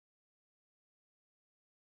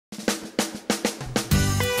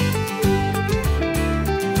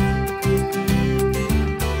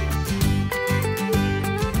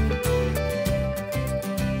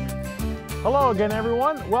Hello again,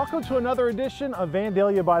 everyone. Welcome to another edition of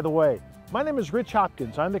Vandalia By The Way. My name is Rich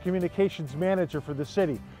Hopkins. I'm the communications manager for the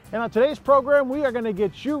city. And on today's program, we are going to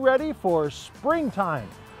get you ready for springtime.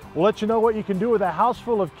 We'll let you know what you can do with a house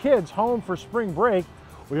full of kids home for spring break.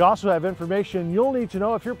 We also have information you'll need to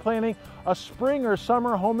know if you're planning a spring or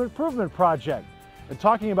summer home improvement project. And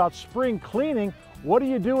talking about spring cleaning, what do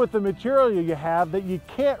you do with the material you have that you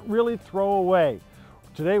can't really throw away?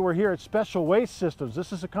 Today we're here at Special Waste Systems.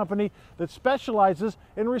 This is a company that specializes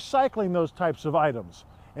in recycling those types of items.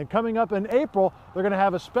 And coming up in April, they're going to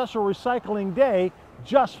have a special recycling day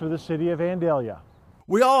just for the city of Vandalia.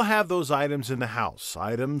 We all have those items in the house,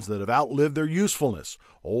 items that have outlived their usefulness.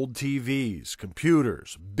 Old TVs,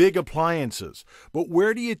 computers, big appliances. But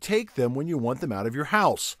where do you take them when you want them out of your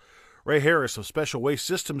house? Ray Harris of Special Waste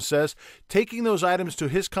Systems says taking those items to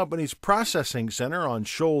his company's processing center on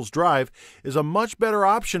Shoals Drive is a much better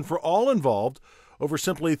option for all involved over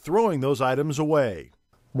simply throwing those items away.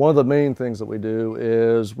 One of the main things that we do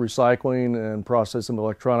is recycling and processing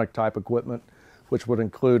electronic type equipment, which would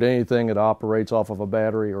include anything that operates off of a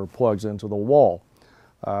battery or plugs into the wall.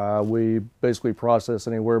 We basically process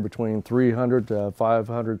anywhere between 300 to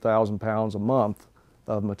 500,000 pounds a month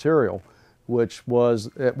of material, which was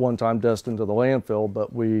at one time destined to the landfill,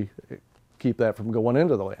 but we keep that from going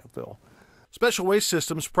into the landfill. Special Waste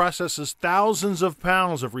Systems processes thousands of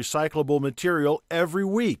pounds of recyclable material every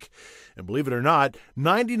week. And believe it or not,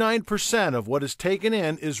 99% of what is taken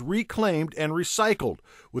in is reclaimed and recycled,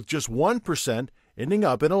 with just 1% ending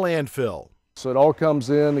up in a landfill. So it all comes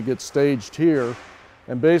in, it gets staged here,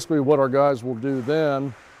 and basically what our guys will do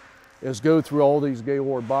then is go through all these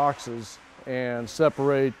Gaylord boxes and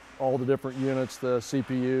separate all the different units, the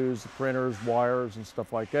CPUs, the printers, wires, and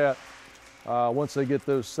stuff like that. Once they get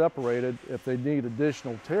those separated, if they need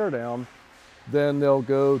additional teardown, then they'll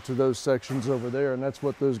go to those sections over there, and that's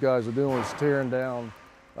what those guys are doing, is tearing down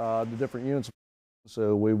the different units.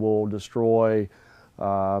 So we will destroy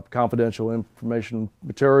confidential information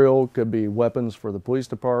material. It could be weapons for the police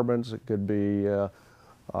departments, it could be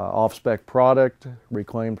off-spec product,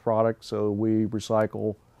 reclaimed product, so we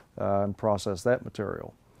recycle and process that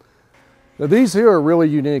material. Now these here are really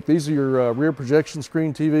unique. These are your rear projection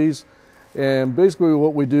screen TVs, and basically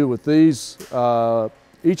what we do with these,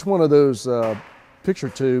 each one of those picture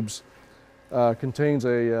tubes contains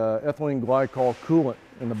a ethylene glycol coolant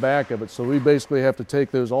in the back of it, so we basically have to take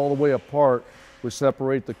those all the way apart. We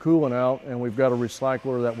separate the coolant out, and we've got a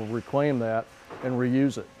recycler that will reclaim that and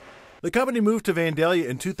reuse it. The company moved to Vandalia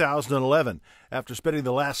in 2011 after spending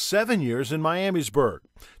the last 7 years in Miamisburg.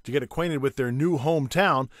 To get acquainted with their new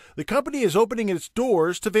hometown, the company is opening its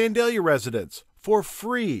doors to Vandalia residents for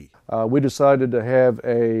free. We decided to have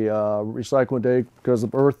a recycling day because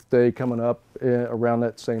of Earth Day coming up around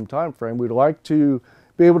that same time frame. We'd like to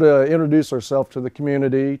be able to introduce ourselves to the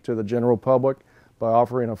community, to the general public, by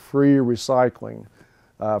offering a free recycling.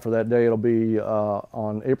 For that day, it'll be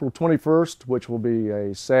on April 21st, which will be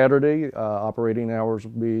a Saturday. Operating hours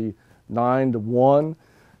will be 9 to 1.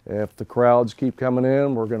 If the crowds keep coming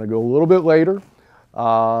in, we're going to go a little bit later.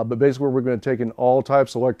 But basically, we're going to take in all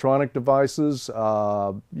types of electronic devices,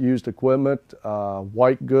 used equipment,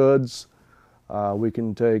 white goods. We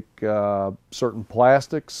can take certain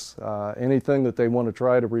plastics, anything that they want to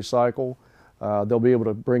try to recycle. They'll be able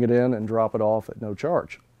to bring it in and drop it off at no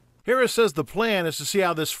charge. Harris says the plan is to see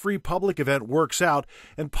how this free public event works out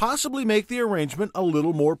and possibly make the arrangement a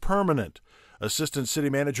little more permanent. Assistant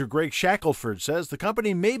City Manager Greg Shackelford says the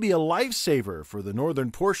company may be a lifesaver for the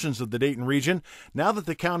northern portions of the Dayton region now that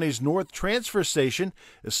the county's North Transfer Station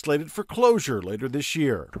is slated for closure later this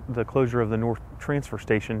year. The closure of the North Transfer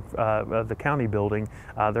Station of the county building,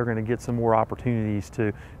 they're going to get some more opportunities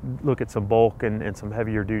to look at some bulk and some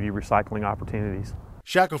heavier duty recycling opportunities.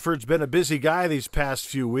 Shackelford's been a busy guy these past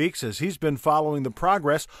few weeks as he's been following the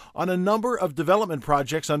progress on a number of development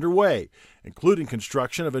projects underway, including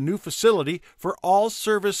construction of a new facility for All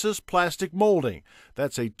Services Plastic Molding.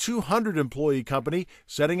 That's a 200-employee company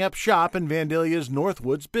setting up shop in Vandalia's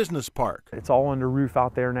Northwoods Business Park. It's all under roof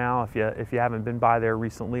out there now. If you haven't been by there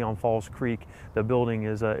recently on Falls Creek, the building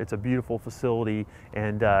is it's a beautiful facility,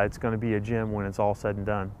 and it's going to be a gem when it's all said and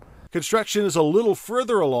done. Construction is a little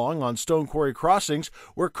further along on Stone Quarry Crossings,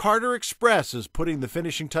 where Carter Express is putting the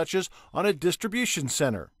finishing touches on a distribution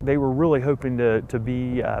center. They were really hoping to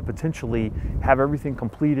be potentially have everything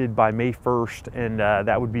completed by May 1st, and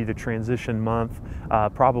that would be the transition month,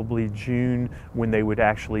 probably June, when they would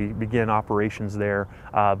actually begin operations there.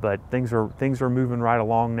 But things are moving right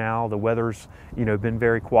along now. The weather's been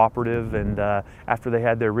very cooperative, and after they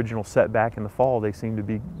had their original setback in the fall, they seem to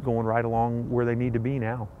be going right along where they need to be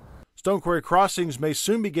now. Stone Quarry Crossings may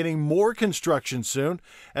soon be getting more construction soon,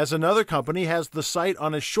 as another company has the site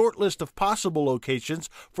on a short list of possible locations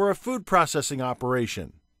for a food processing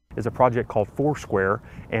operation. Is a project called Foursquare,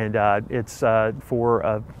 and it's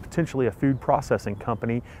for potentially a food processing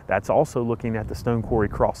company that's also looking at the Stone Quarry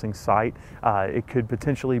Crossing site. It could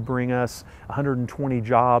potentially bring us 120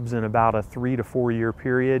 jobs in about a 3 to 4 year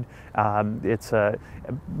period. It's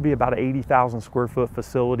be about an 80,000 square foot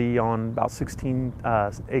facility on about 16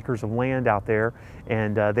 acres of land out there,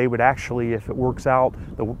 and they would actually, if it works out,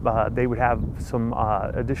 they would have some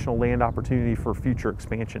additional land opportunity for future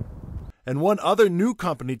expansion. And one other new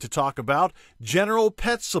company to talk about, General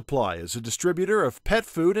Pet Supply, is a distributor of pet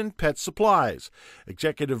food and pet supplies.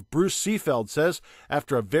 Executive Bruce Seefeld says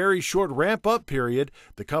after a very short ramp-up period,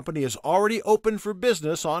 the company is already open for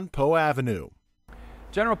business on Poe Avenue.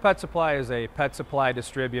 General Pet Supply is a pet supply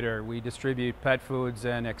distributor. We distribute pet foods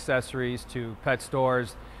and accessories to pet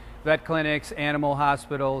stores, vet clinics, animal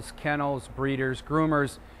hospitals, kennels, breeders,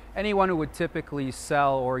 groomers, anyone who would typically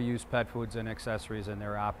sell or use pet foods and accessories in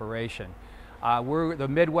their operation. We're the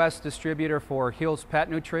Midwest distributor for Hill's Pet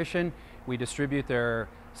Nutrition. We distribute their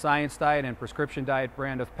Science Diet and Prescription Diet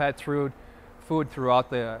brand of pet food throughout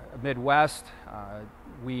the Midwest.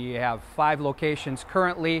 We have 5 locations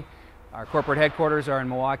currently. Our corporate headquarters are in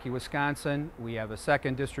Milwaukee, Wisconsin. We have a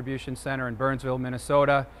second distribution center in Burnsville,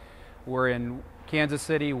 Minnesota. We're in Kansas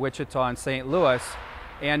City, Wichita, and St. Louis.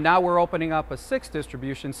 And now we're opening up a 6th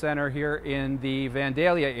distribution center here in the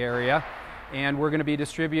Vandalia area. And we're going to be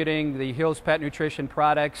distributing the Hill's Pet Nutrition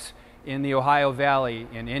products in the Ohio Valley,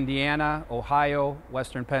 in Indiana, Ohio,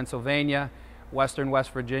 Western Pennsylvania, Western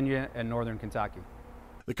West Virginia, and Northern Kentucky.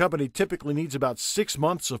 The company typically needs about 6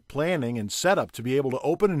 months of planning and setup to be able to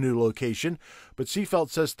open a new location, but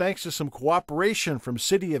Seefeld says thanks to some cooperation from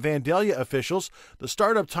City of Vandalia officials, the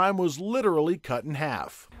startup time was literally cut in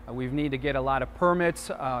half. We need to get a lot of permits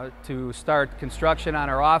to start construction on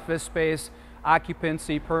our office space,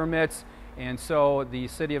 occupancy permits, and so the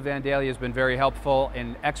City of Vandalia has been very helpful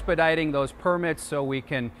in expediting those permits so we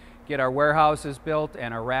can get our warehouses built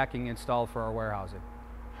and our racking installed for our warehousing.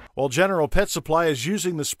 While General Pet Supply is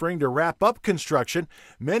using the spring to wrap up construction,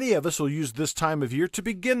 many of us will use this time of year to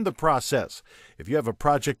begin the process. If you have a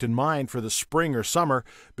project in mind for the spring or summer,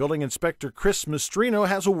 Building Inspector Chris Mastrino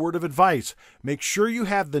has a word of advice. Make sure you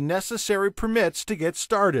have the necessary permits to get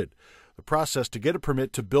started. The process to get a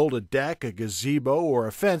permit to build a deck, a gazebo, or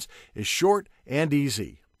a fence is short and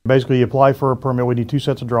easy. Basically, you apply for a permit. We need 2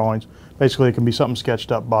 sets of drawings. Basically, it can be something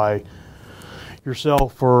sketched up by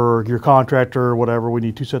yourself or your contractor or whatever. We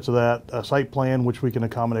need 2 sets of that, a site plan, which we can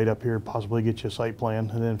accommodate up here, possibly get you a site plan,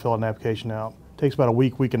 and then fill an application out. It takes about a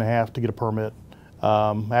week and a half to get a permit.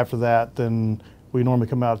 After that, then we normally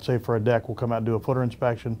come out, say for a deck, we'll come out and do a footer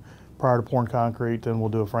inspection prior to pouring concrete, then we'll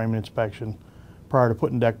do a framing inspection prior to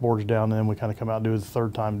putting deck boards down, and then we kind of come out and do the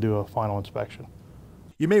third time, do a final inspection.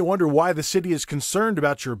 You may wonder why the city is concerned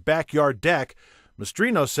about your backyard deck.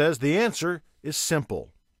 Mastrino says the answer is simple.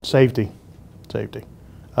 Safety.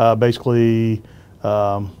 Basically,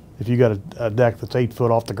 if you got a deck that's 8 foot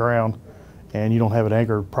off the ground and you don't have it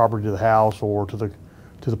anchored properly to the house or to the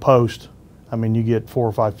post, I mean, you get 4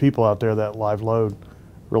 or 5 people out there, that live load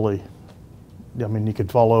really, I mean, you could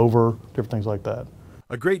fall over, different things like that.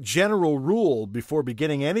 A great general rule before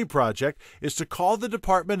beginning any project is to call the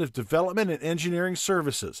Department of Development and Engineering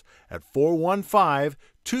Services at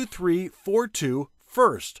 415-2342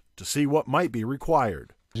 first to see what might be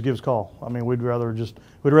required. Just give us a call. I mean, we'd rather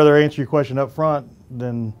answer your question up front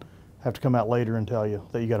than have to come out later and tell you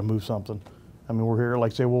that you got to move something. I mean, we're here,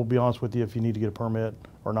 like I say, we'll be honest with you if you need to get a permit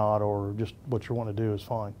or not, or just what you want to do is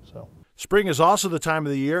fine. So. Spring is also the time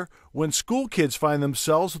of the year when school kids find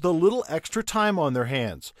themselves with a little extra time on their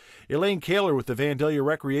hands. Elaine Kaler with the Vandalia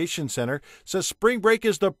Recreation Center says spring break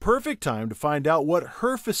is the perfect time to find out what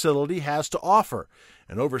her facility has to offer.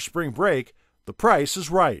 And over spring break, the price is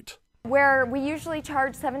right. Where we usually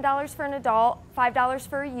charge $7 for an adult, $5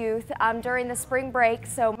 for a youth during the spring break,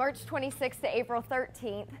 so March 26th to April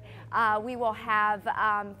 13th, we will have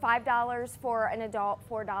 $5 for an adult,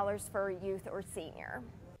 $4 for a youth or senior.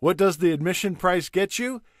 What does the admission price get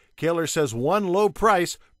you? Kaler says one low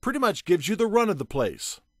price pretty much gives you the run of the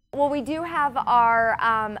place. Well, we do have our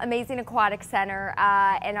amazing aquatic center,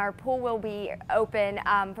 and our pool will be open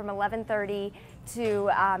from 11:30 to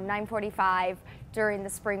 9:45 during the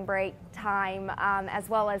spring break time, as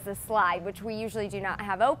well as the slide, which we usually do not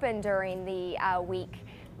have open during the week,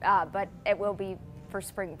 but it will be for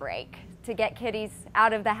spring break to get kiddies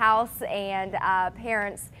out of the house and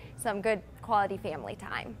parents some good quality family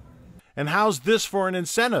time. And how's this for an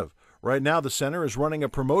incentive? Right now, the center is running a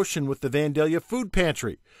promotion with the Vandalia Food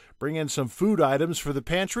Pantry. Bring in some food items for the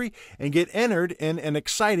pantry and get entered in an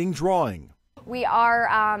exciting drawing. We are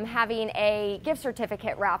having a gift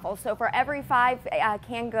certificate raffle. So for every 5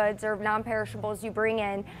 canned goods or non-perishables you bring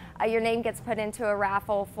in, your name gets put into a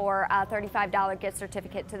raffle for a $35 gift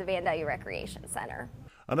certificate to the Vandalia Recreation Center.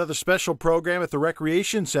 Another special program at the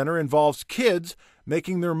Recreation Center involves kids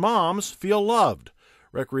making their moms feel loved.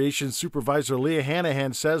 Recreation Supervisor Leah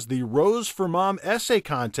Hanahan says the Rose for Mom essay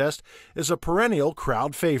contest is a perennial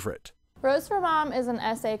crowd favorite. Rose for Mom is an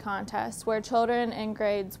essay contest where children in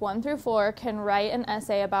grades 1 through 4 can write an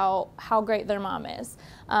essay about how great their mom is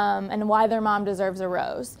and why their mom deserves a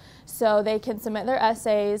rose. So they can submit their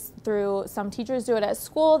essays through, some teachers do it at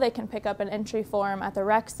school, they can pick up an entry form at the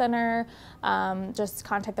rec center, just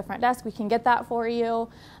contact the front desk, we can get that for you.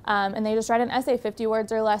 And they just write an essay, 50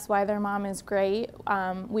 words or less, why their mom is great.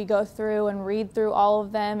 We go through and read through all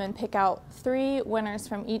of them and pick out 3 winners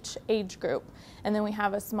from each age group. And then we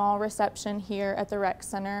have a small reception here at the rec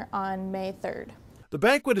center on May 3rd. The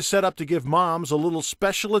banquet is set up to give moms a little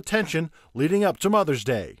special attention leading up to Mother's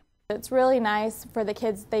Day. It's really nice for the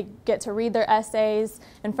kids. They get to read their essays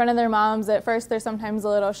in front of their moms. At first they're sometimes a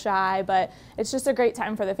little shy, but it's just a great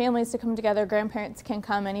time for the families to come together. Grandparents can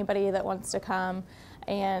come, anybody that wants to come,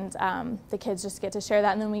 and the kids just get to share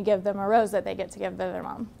that, and then we give them a rose that they get to give to their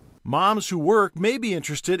mom. Moms who work may be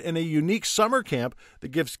interested in a unique summer camp that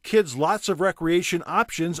gives kids lots of recreation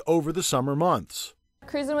options over the summer months.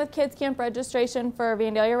 Cruising with Kids Camp registration for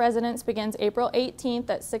Vandalia residents begins April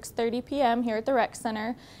 18th at 6:30 p.m. here at the Rec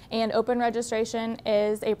Center, and open registration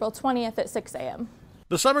is April 20th at 6 a.m.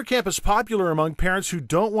 The summer camp is popular among parents who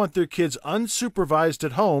don't want their kids unsupervised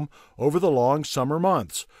at home over the long summer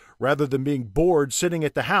months. Rather than being bored sitting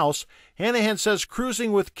at the house, Hanahan says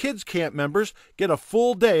cruising with Kids Camp members get a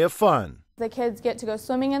full day of fun. The kids get to go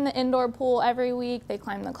swimming in the indoor pool every week. They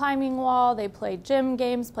climb the climbing wall, they play gym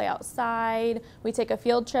games, play outside. We take a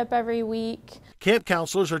field trip every week. Camp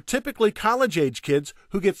counselors are typically college-age kids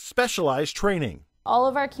who get specialized training. All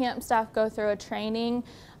of our camp staff go through a training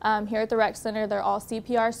here at the Rec Center. They're all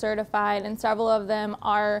CPR certified, and several of them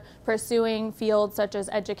are pursuing fields such as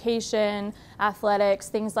education, athletics,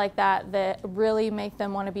 things like that that really make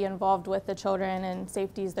them want to be involved with the children, and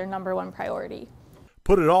safety is their #1 priority.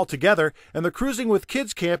 Put it all together, and the Cruising with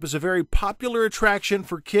Kids Camp is a very popular attraction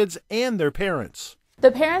for kids and their parents.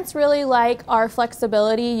 The parents really like our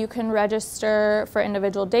flexibility. You can register for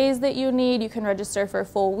individual days that you need. You can register for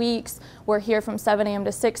full weeks. We're here from 7 a.m.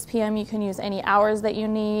 to 6 p.m. You can use any hours that you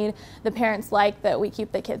need. The parents like that we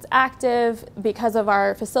keep the kids active. Because of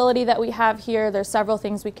our facility that we have here, there's several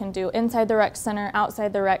things we can do inside the rec center,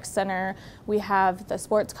 outside the rec center. We have the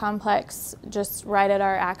sports complex just right at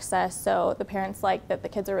our access, so the parents like that the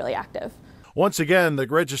kids are really active. Once again, the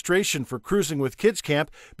registration for Cruising with Kids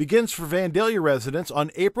Camp begins for Vandalia residents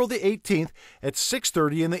on April the 18th at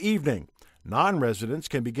 6:30 in the evening. Non-residents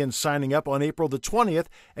can begin signing up on April the 20th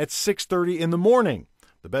at 6:30 in the morning.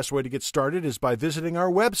 The best way to get started is by visiting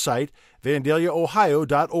our website,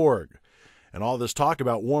 vandaliaohio.org. And all this talk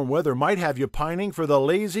about warm weather might have you pining for the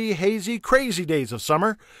lazy, hazy, crazy days of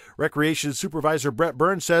summer. Recreation Supervisor Brett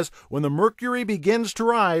Burns says when the mercury begins to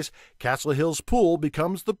rise, Castle Hills Pool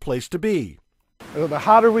becomes the place to be. The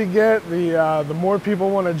hotter we get, the more people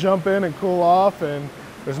want to jump in and cool off, and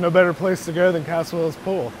there's no better place to go than Castle Hills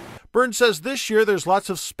Pool. Burns says this year there's lots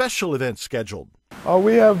of special events scheduled.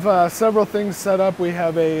 We have several things set up. We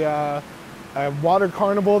have a water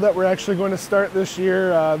carnival that we're actually going to start this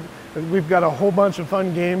year. We've got a whole bunch of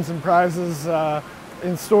fun games and prizes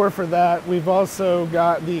in store for that. We've also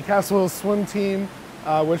got the Castle Hills swim team,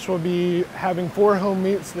 which will be having 4 home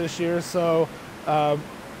meets this year. So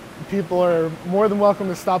people are more than welcome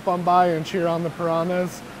to stop on by and cheer on the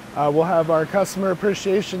Piranhas. We'll have our customer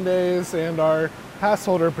appreciation days and our pass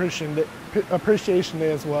holder appreciation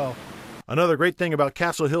day as well. Another great thing about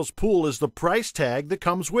Castle Hills Pool is the price tag that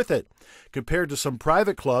comes with it. Compared to some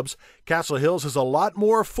private clubs, Castle Hills is a lot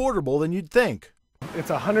more affordable than you'd think. It's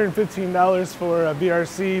 $115 for a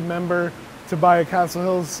VRC member to buy a Castle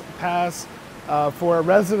Hills pass. For a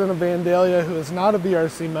resident of Vandalia who is not a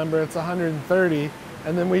VRC member, it's $130.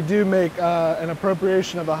 And then we do make an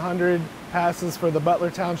appropriation of 100 passes for the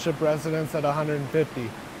Butler Township residents at $150.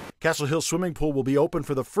 Castle Hills Swimming Pool will be open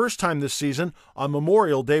for the first time this season on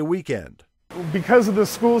Memorial Day weekend. Because of the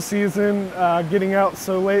school season getting out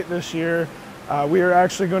so late this year, we are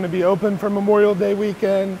actually going to be open for Memorial Day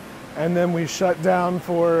weekend, and then we shut down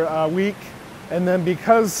for a week. And then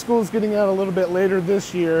because school's getting out a little bit later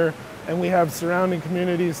this year, and we have surrounding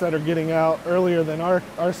communities that are getting out earlier than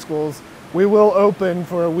our schools, we will open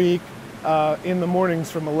for a week in the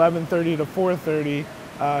mornings from 11:30 to 4:30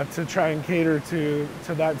 to try and cater to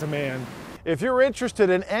that demand. If you're interested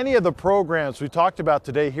in any of the programs we talked about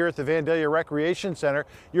today here at the Vandalia Recreation Center,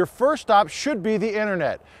 your first stop should be the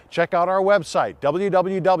internet. Check out our website,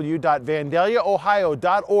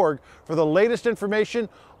 www.vandaliaohio.org, for the latest information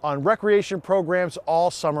on recreation programs all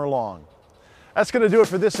summer long. That's going to do it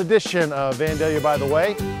for this edition of Vandalia By The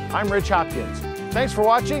Way. I'm Rich Hopkins. Thanks for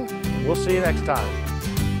watching. We'll see you next time.